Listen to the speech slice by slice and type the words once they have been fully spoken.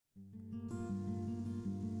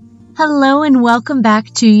Hello and welcome back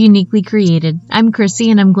to Uniquely Created. I'm Chrissy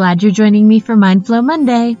and I'm glad you're joining me for Mindflow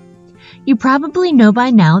Monday. You probably know by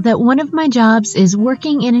now that one of my jobs is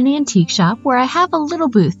working in an antique shop where I have a little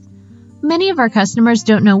booth. Many of our customers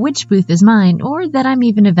don't know which booth is mine or that I'm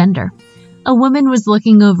even a vendor. A woman was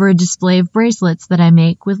looking over a display of bracelets that I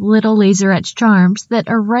make with little laser-etched charms that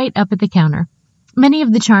are right up at the counter. Many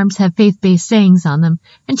of the charms have faith-based sayings on them,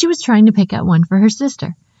 and she was trying to pick out one for her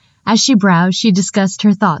sister. As she browsed, she discussed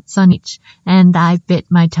her thoughts on each, and I bit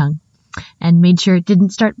my tongue and made sure it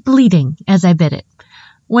didn't start bleeding as I bit it.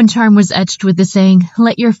 One charm was etched with the saying,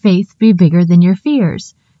 "Let your faith be bigger than your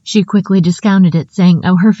fears." She quickly discounted it, saying,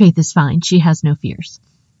 "Oh, her faith is fine. She has no fears."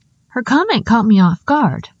 Her comment caught me off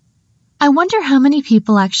guard. I wonder how many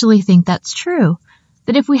people actually think that's true,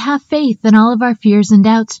 that if we have faith, then all of our fears and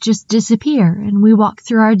doubts just disappear and we walk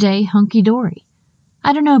through our day hunky-dory.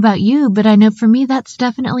 I don't know about you, but I know for me that's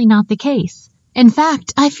definitely not the case. In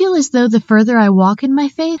fact, I feel as though the further I walk in my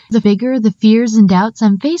faith, the bigger the fears and doubts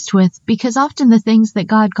I'm faced with, because often the things that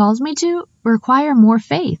God calls me to require more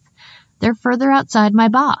faith. They're further outside my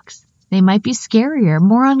box. They might be scarier,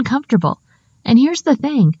 more uncomfortable. And here's the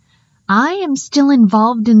thing. I am still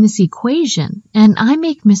involved in this equation, and I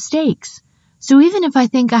make mistakes. So even if I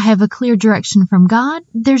think I have a clear direction from God,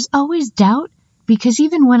 there's always doubt. Because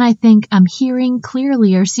even when I think I'm hearing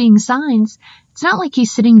clearly or seeing signs, it's not like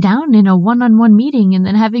he's sitting down in a one-on-one meeting and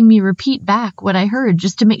then having me repeat back what I heard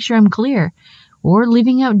just to make sure I'm clear, or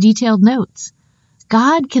leaving out detailed notes.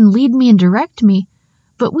 God can lead me and direct me,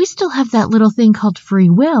 but we still have that little thing called free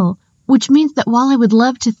will, which means that while I would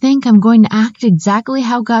love to think I'm going to act exactly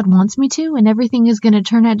how God wants me to and everything is going to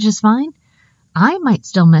turn out just fine, I might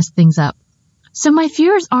still mess things up. So my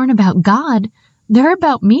fears aren't about God. They're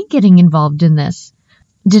about me getting involved in this.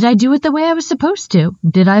 Did I do it the way I was supposed to?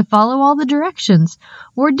 Did I follow all the directions?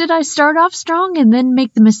 Or did I start off strong and then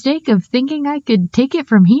make the mistake of thinking I could take it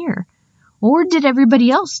from here? Or did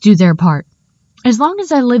everybody else do their part? As long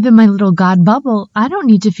as I live in my little God bubble, I don't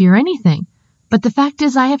need to fear anything. But the fact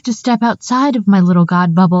is I have to step outside of my little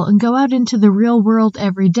God bubble and go out into the real world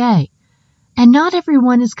every day. And not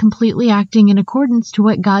everyone is completely acting in accordance to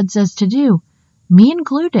what God says to do, me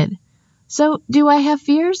included. So, do I have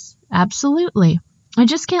fears? Absolutely. I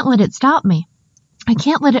just can't let it stop me. I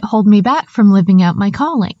can't let it hold me back from living out my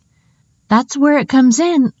calling. That's where it comes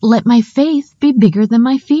in. Let my faith be bigger than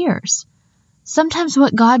my fears. Sometimes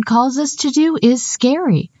what God calls us to do is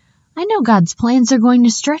scary. I know God's plans are going to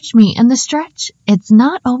stretch me, and the stretch, it's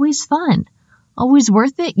not always fun. Always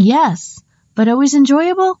worth it? Yes. But always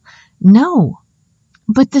enjoyable? No.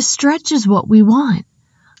 But the stretch is what we want.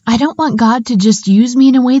 I don't want God to just use me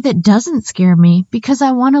in a way that doesn't scare me because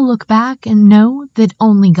I want to look back and know that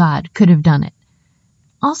only God could have done it.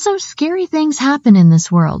 Also, scary things happen in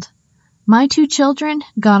this world. My 2 children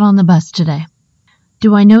got on the bus today.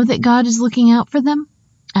 Do I know that God is looking out for them?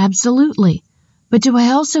 Absolutely. But do I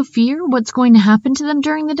also fear what's going to happen to them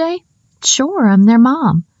during the day? Sure, I'm their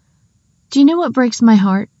mom. Do you know what breaks my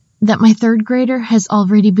heart? That my 3rd grader has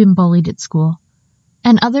already been bullied at school.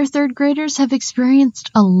 And other 3rd graders have experienced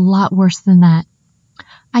a lot worse than that.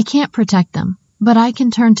 I can't protect them, but I can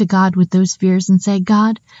turn to God with those fears and say,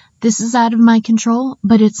 God, this is out of my control,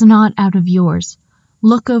 but it's not out of yours.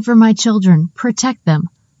 Look over my children, protect them,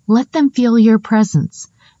 let them feel your presence,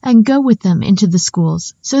 and go with them into the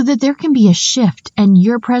schools so that there can be a shift and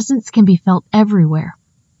your presence can be felt everywhere.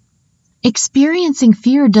 Experiencing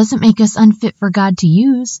fear doesn't make us unfit for God to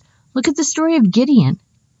use. Look at the story of Gideon.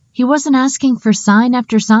 He wasn't asking for sign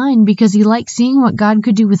after sign because he liked seeing what God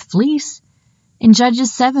could do with fleece. In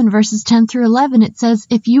Judges 7 verses 10 through 11, it says,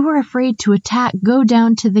 "If you are afraid to attack, go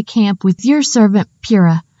down to the camp with your servant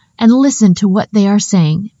Purah and listen to what they are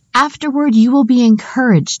saying. Afterward, you will be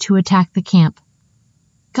encouraged to attack the camp."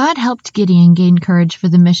 God helped Gideon gain courage for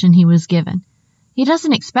the mission he was given. He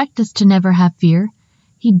doesn't expect us to never have fear.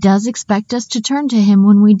 He does expect us to turn to him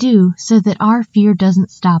when we do so that our fear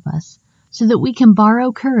doesn't stop us. So that we can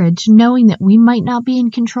borrow courage knowing that we might not be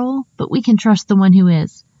in control, but we can trust the one who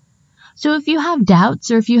is. So if you have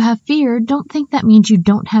doubts or if you have fear, don't think that means you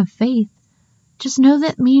don't have faith. Just know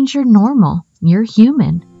that means you're normal. You're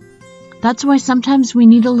human. That's why sometimes we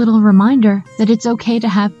need a little reminder that it's okay to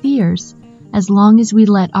have fears, as long as we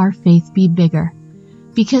let our faith be bigger.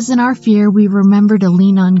 Because in our fear, we remember to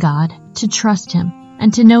lean on God, to trust Him,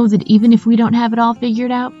 and to know that even if we don't have it all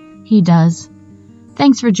figured out, He does.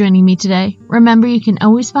 Thanks for joining me today. Remember, you can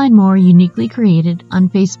always find more Uniquely Created on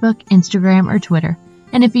Facebook, Instagram, or Twitter.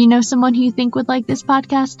 And if you know someone who you think would like this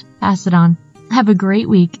podcast, pass it on. Have a great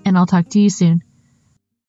week, and I'll talk to you soon.